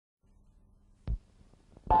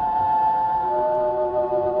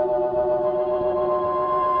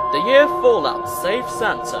Hear Fallout Save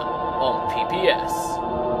Santa on PPS.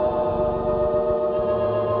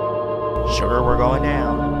 Sugar, we're going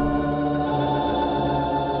down.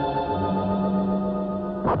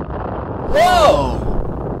 Whoa!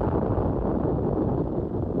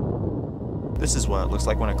 This is what it looks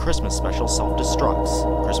like when a Christmas special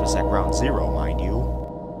self-destructs. Christmas at Ground Zero, mind you.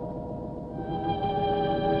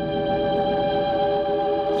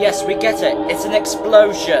 Yes, we get it. It's an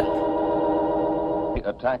explosion. It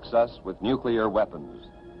attacks us with nuclear weapons.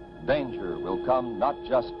 Danger will come not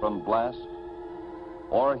just from blast,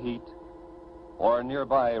 or heat, or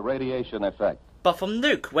nearby radiation effect, But from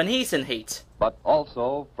Luke when he's in heat. but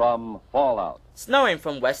also from fallout. Snowing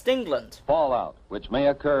from West England. Fallout, which may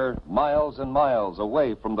occur miles and miles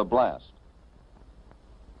away from the blast.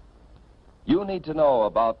 You need to know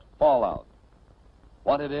about fallout,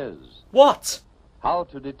 what it is, What? how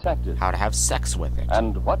to detect it, How to have sex with it.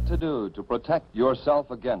 and what to do to protect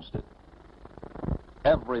yourself against it.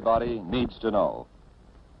 Everybody needs to know.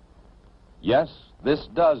 Yes, this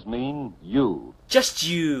does mean you. Just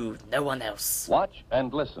you, no one else. Watch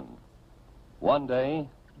and listen. One day,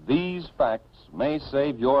 these facts may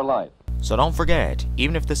save your life. So don't forget,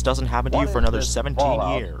 even if this doesn't happen to you What for is another this 17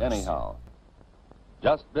 fallout, years. anyhow?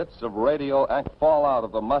 Just bits of radioactive fall out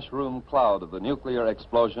of the mushroom cloud of the nuclear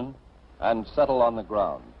explosion and settle on the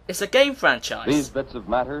ground. It's a game These franchise. bits of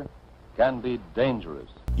matter can be dangerous.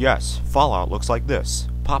 Yes, Fallout looks like this.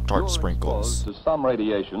 Pop-Tart You're sprinkles. exposed to some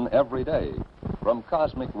radiation every day, from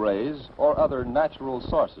cosmic rays or other natural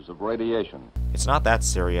sources of radiation. It's not that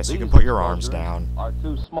serious, you These can put your arms exposures down. Are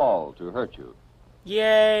too small to hurt you.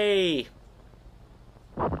 Yay!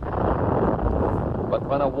 But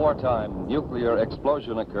when a wartime nuclear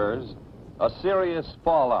explosion occurs, a serious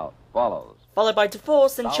fallout follows. Followed by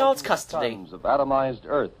divorce and child Thousands of custody. tons of atomized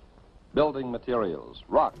earth, building materials,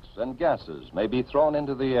 rocks, and gases may be thrown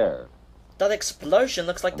into the air. That explosion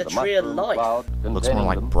looks like And the tree of mushroom life. cloud Looks containing more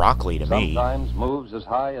like them broccoli to me. sometimes moves as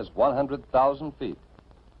high as 100,000 feet,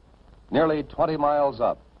 nearly 20 miles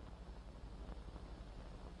up.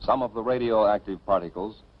 Some of the radioactive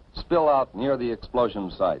particles spill out near the explosion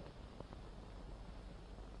site.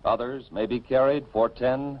 Others may be carried for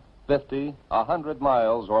 10, 50, 100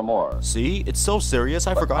 miles or more. See, it's so serious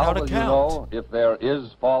I But forgot how to will count. you know if there is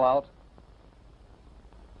fallout?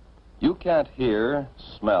 You can't hear,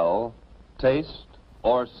 smell, taste,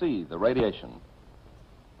 or see the radiation.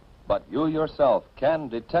 But you yourself can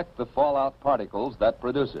detect the fallout particles that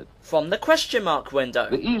produce it. From the question mark window.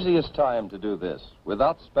 The easiest time to do this,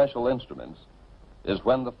 without special instruments, is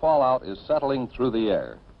when the fallout is settling through the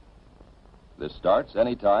air. This starts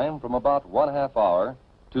any time from about 1/2 hour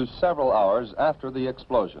to several hours after the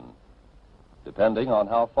explosion, depending on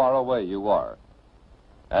how far away you are.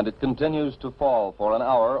 And it continues to fall for an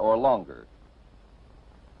hour or longer.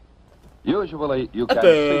 Usually you can see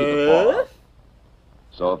the fallout.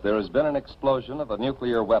 So if there has been an explosion of a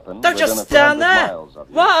nuclear weapon Don't within just a few stand hundred there! miles of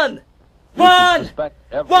you, Run! you Run! can suspect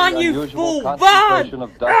every Run, you unusual fool! Run! concentration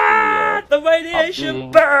of dust Ah, in the the air radiation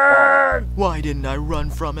being burn! Why didn't I run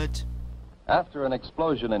from it? After an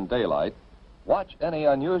explosion in daylight, watch any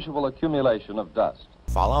unusual accumulation of dust.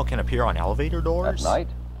 Fallout can appear on elevator At doors? night,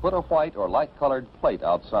 put a white or light-colored plate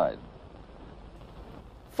outside.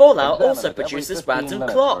 Fallout Examine also it every produces 15 random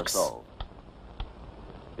minutes clocks. or so.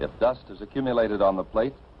 If dust is accumulated on the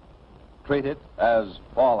plate, treat it as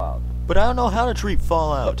fallout. But I don't know how to treat The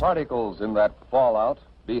Fallout. particles in that fallout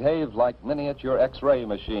behave like miniature X-ray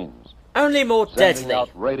machines, Only more sending deadly. out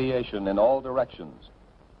radiation in all directions.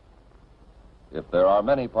 If there are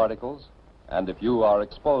many particles, and if you are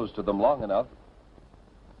exposed to them long enough,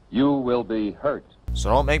 you will be hurt. So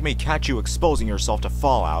don't make me catch you exposing yourself to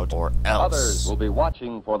Fallout, or else. Others will be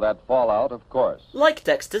watching for that fallout, of course. Like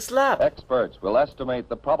Dexter's lab. Experts will estimate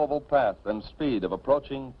the probable path and speed of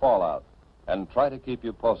approaching fallout and try to keep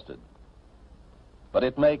you posted. But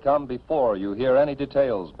it may come before you hear any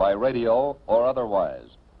details by radio or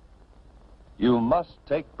otherwise. You must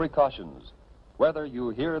take precautions, whether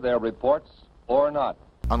you hear their reports or not.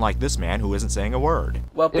 Unlike this man who isn't saying a word.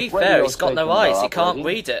 Well, be If fair, radio he's got no stations eyes, are he can't operating,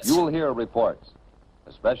 read it. You'll hear reports,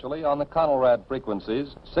 especially on the Conelrad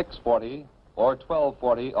frequencies 640 or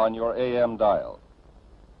 1240 on your AM dial.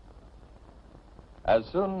 As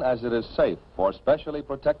soon as it is safe for specially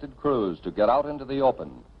protected crews to get out into the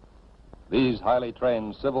open, these highly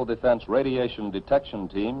trained civil defense radiation detection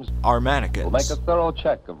teams Our will make mannequins. a thorough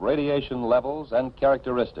check of radiation levels and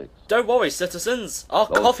characteristics. Don't worry, citizens. Our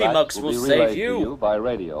Those coffee facts mugs will be save relayed to you. you by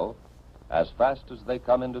radio as fast as they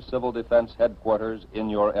come into civil defense headquarters in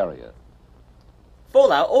your area.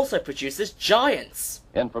 Fallout also produces giants.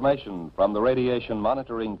 Information from the radiation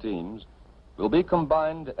monitoring teams will be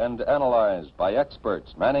combined and analyzed by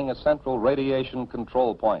experts manning a central radiation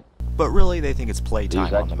control point. But really, they think it's These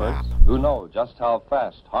playtime on the map. experts, who know just how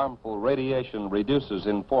fast harmful radiation reduces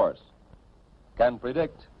in force, can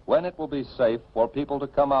predict when it will be safe for people to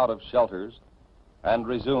come out of shelters and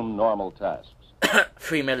resume normal tasks.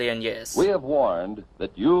 3 million years. We have warned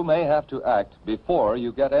that you may have to act before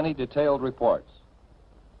you get any detailed reports.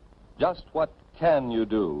 Just what can you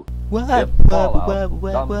do if fallout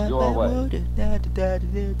comes your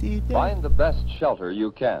way? Find the best shelter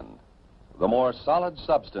you can. The more solid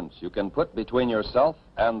substance you can put between yourself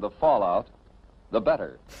and the fallout, the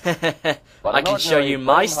better. But I can show you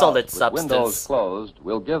my solid substance. Windows closed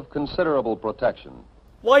will give considerable protection.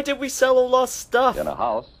 Why did we sell all our stuff? In a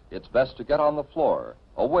house, it's best to get on the floor,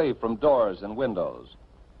 away from doors and windows.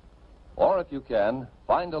 Or if you can,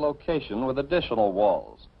 find a location with additional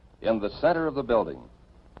walls in the center of the building.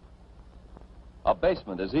 A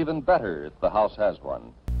basement is even better if the house has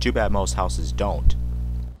one. Too bad most houses don't.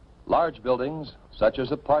 Large buildings, such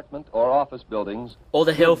as apartment or office buildings, Or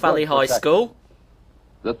the Hill give Valley good High protection. School?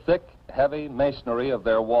 The thick, heavy masonry of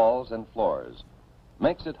their walls and floors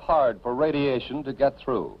makes it hard for radiation to get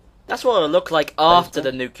through. That's what it'll look like after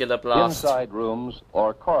the Basement, nuclear blast. Inside rooms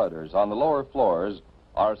or corridors on the lower floors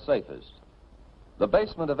are safest. The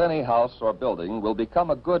basement of any house or building will become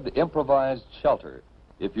a good improvised shelter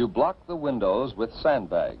if you block the windows with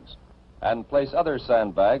sandbags and place other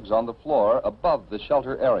sandbags on the floor above the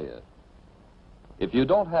shelter area. If you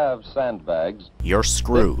don't have sandbags, You're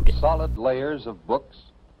screwed. thick, solid layers of books,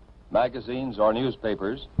 magazines or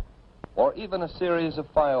newspapers, or even a series of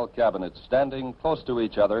file cabinets standing close to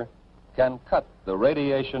each other can cut the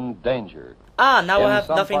radiation danger. Ah, now I In have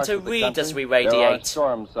some nothing parts to of the read country, as we There are radiate.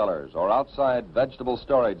 storm cellars or outside vegetable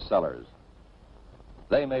storage cellars.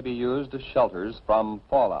 They may be used as shelters from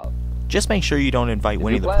fallout. Just make sure you don't invite If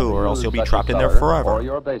Winnie you the plan Pooh to or else use you'll be such a trapped in there cellar Or forever.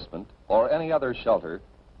 your basement, or any other shelter,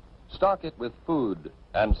 stock it with food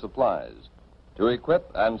and supplies. To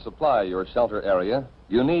equip and supply your shelter area,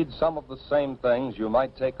 you need some of the same things you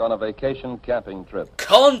might take on a vacation camping trip.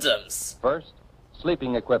 Condoms! First,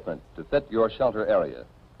 sleeping equipment to fit your shelter area.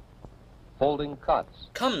 Folding cots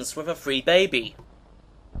Comes with a free baby.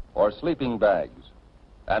 or sleeping bags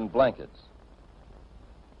and blankets.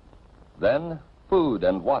 Then, food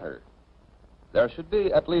and water. There should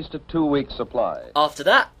be at least a 2-week supply. After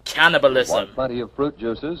that, cannibalism. Want plenty of fruit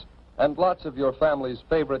juices and lots of your family's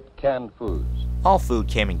favorite canned foods. All food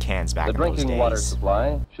came in cans back The in those drinking water days.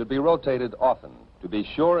 supply should be rotated often to be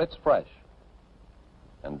sure it's fresh.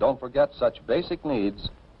 And don't forget such basic needs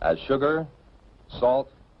as sugar, salt,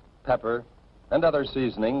 pepper, and other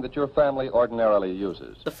seasoning that your family ordinarily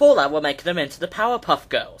uses. The fallout will make them into the Powerpuff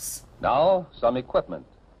Girls. Now, some equipment.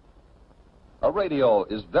 A radio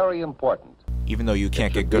is very important. Even though you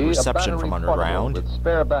can't Should get good be a reception battery from portable underground. with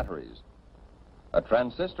spare batteries. A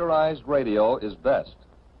transistorized radio is best,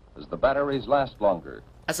 as the batteries last longer.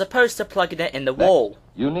 As opposed to plugging it in the Next, wall.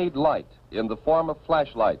 you need light in the form of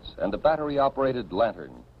flashlights and a battery-operated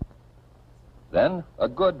lantern. Then, a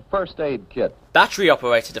good first aid kit. Battery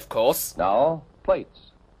operated, of course. Now, plates,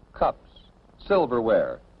 cups,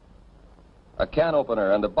 silverware. A can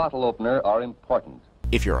opener and a bottle opener are important.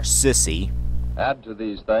 If you're a sissy. Add to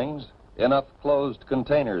these things enough closed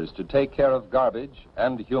containers to take care of garbage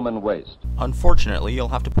and human waste. Unfortunately, you'll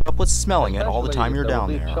have to put up with smelling it all the Especially time if you're there down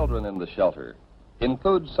will be there. children in the shelter.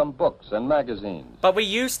 Include some books and magazines. But we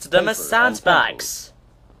used them as Paper and sandbags.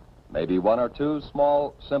 Maybe 1 or 2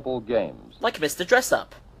 small, simple games. Like Mr. Dress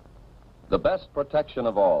Up. The best protection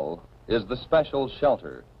of all is the special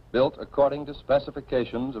shelter, built according to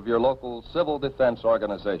specifications of your local civil defense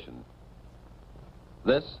organization.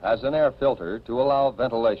 This has an air filter to allow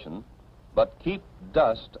ventilation, but keep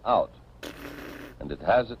dust out. And it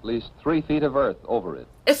has at least 3 feet of earth over it.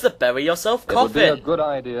 It's the bury yourself It would be a coffin. good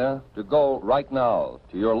idea to go right now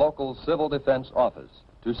to your local civil defense office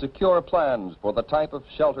to secure plans for the type of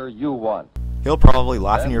shelter you want. He'll probably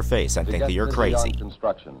laugh in Then, your face and to think get that you're busy crazy. on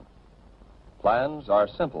construction. Plans are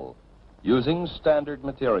simple, using standard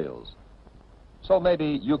materials. So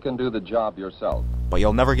maybe you can do the job yourself. But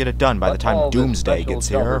you'll never get it done by the But time all this Doomsday special gets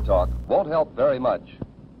shelter here. talk won't help very much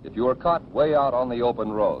if you are caught way out on the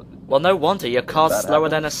open road. Well, no wonder your car's That slower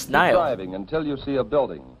than a happens, keep snail. driving until you see a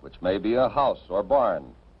building, which may be a house or barn,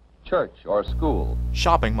 church or school.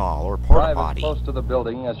 Shopping mall or porta Drive as potty. close to the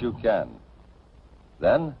building as you can.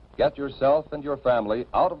 Then get yourself and your family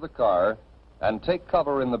out of the car and take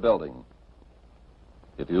cover in the building.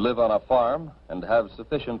 If you live on a farm and have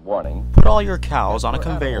sufficient warning, Put all your cows on a your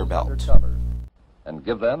conveyor animals under belt. cover and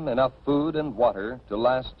give them enough food and water to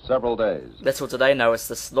last several days. Little do they know it's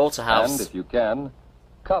the And slaughterhouse. if you can,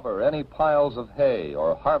 Cover any piles of hay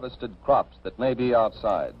or harvested crops that may be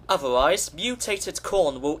outside. Otherwise, mutated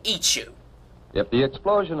corn will eat you. If the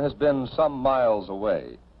explosion has been some miles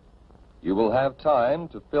away, you will have time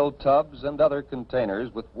to fill tubs and other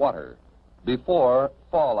containers with water before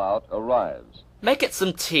fallout arrives. Make it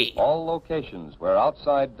some tea. All locations where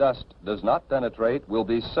outside dust does not penetrate will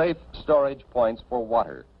be safe storage points for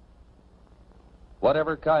water.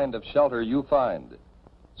 Whatever kind of shelter you find,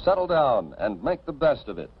 settle down and make the best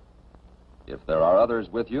of it. If there are others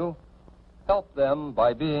with you, help them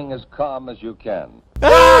by being as calm as you can.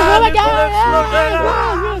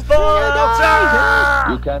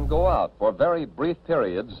 You can go out for very brief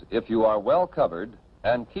periods if you are well covered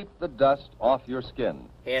and keep the dust off your skin.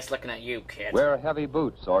 Here's looking at you, kid. Wear heavy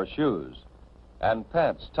boots or shoes and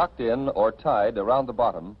pants tucked in or tied around the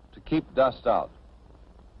bottom to keep dust out.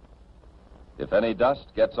 If any dust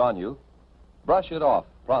gets on you, brush it off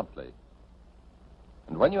promptly.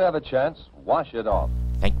 And when you have a chance, wash it off.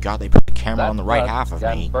 Thank God they put the camera on the right That half of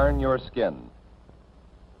dust me. can burn your skin.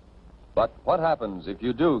 But what happens if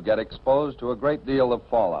you do get exposed to a great deal of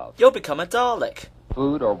fallout? You'll become a Dalek.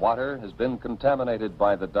 Food or water has been contaminated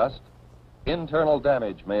by the dust, internal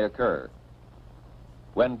damage may occur.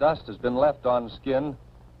 When dust has been left on skin,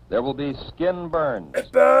 there will be skin burns.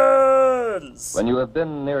 It burns! When you have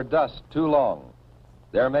been near dust too long,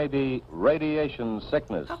 there may be radiation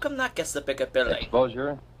sickness. How come that gets the bigger billing?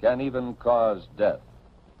 Exposure can even cause death.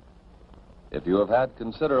 If you have had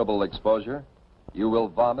considerable exposure, you will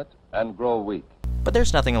vomit and grow weak. But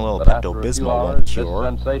there's nothing a little But after a few Pepto-Bismol won't hours, this cure.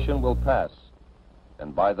 sensation will pass.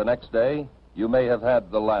 And by the next day, you may have had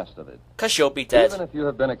the last of it. 'Cause you'll be dead. Even if you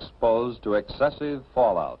have been exposed to excessive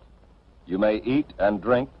fallout, you may eat and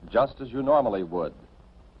drink just as you normally would.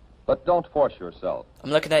 But don't force yourself.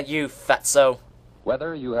 I'm looking at you, fatso.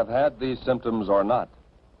 Whether you have had these symptoms or not,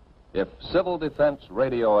 if civil defense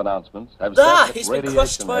radio announcements have Ah, said he's that been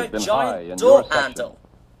crushed radiation by has a been high in giant door your section, handle.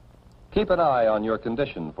 keep an eye on your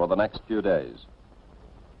condition for the next few days.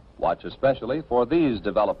 Watch especially for these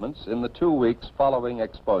developments in the 2 weeks following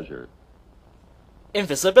exposure.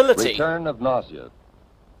 Invisibility. Return of nausea,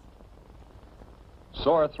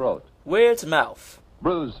 sore throat, Weird mouth.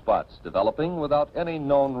 bruise spots developing without any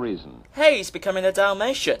known reason, Hey, he's becoming a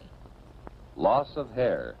Dalmatian. loss of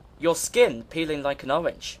hair. Your skin peeling like an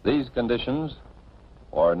orange. These conditions,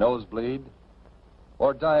 or nosebleed,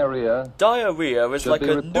 or diarrhea, Diarrhea is Should like be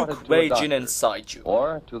a reported nuke to a raging doctor. inside you.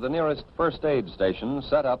 or to the nearest first aid station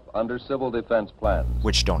set up under civil defense plans.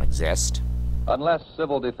 Which don't exist. Unless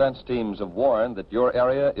civil defense teams have warned that your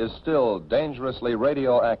area is still dangerously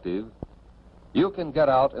radioactive, you can get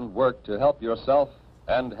out and work to help yourself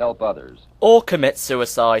and help others. Or commit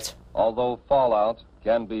suicide. Although fallout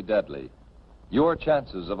can be deadly, your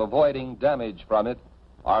chances of avoiding damage from it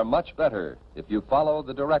are much better if you follow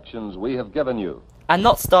the directions we have given you. And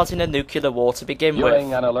not starting a nuclear war to begin During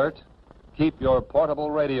with. an alert, keep your portable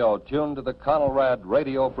radio tuned to the Conelrad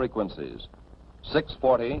radio frequencies,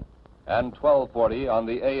 640 and 1240 on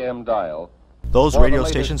the AM dial. Those For the radio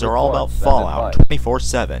latest stations are all about reports and Fallout advice.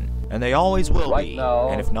 24/7, and they always will Right be. now,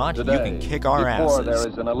 And if not, today, you can kick our before there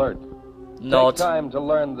asses. is an alert, Not. take time to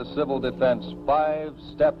learn the civil defense 5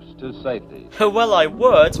 steps to safety. Well, I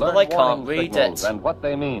would, Learn but I can't warning read signals it. and what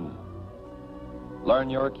they mean. Learn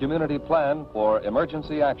your community plan for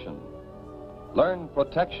emergency action. Learn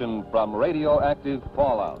protection from radioactive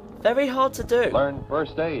fallout. Very hard to do. Learn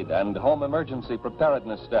first aid and home emergency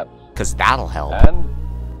preparedness steps. 'Cause that'll help. And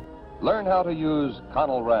learn how to use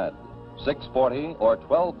Conelrad 640 or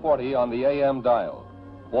 1240 on the AM dial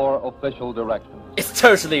for official directions. It's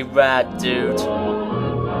totally rad, dude.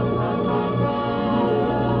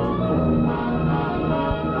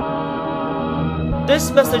 This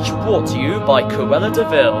message brought to you by Cruella de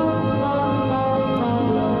Vil.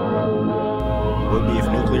 Would be if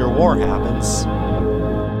nuclear war happens.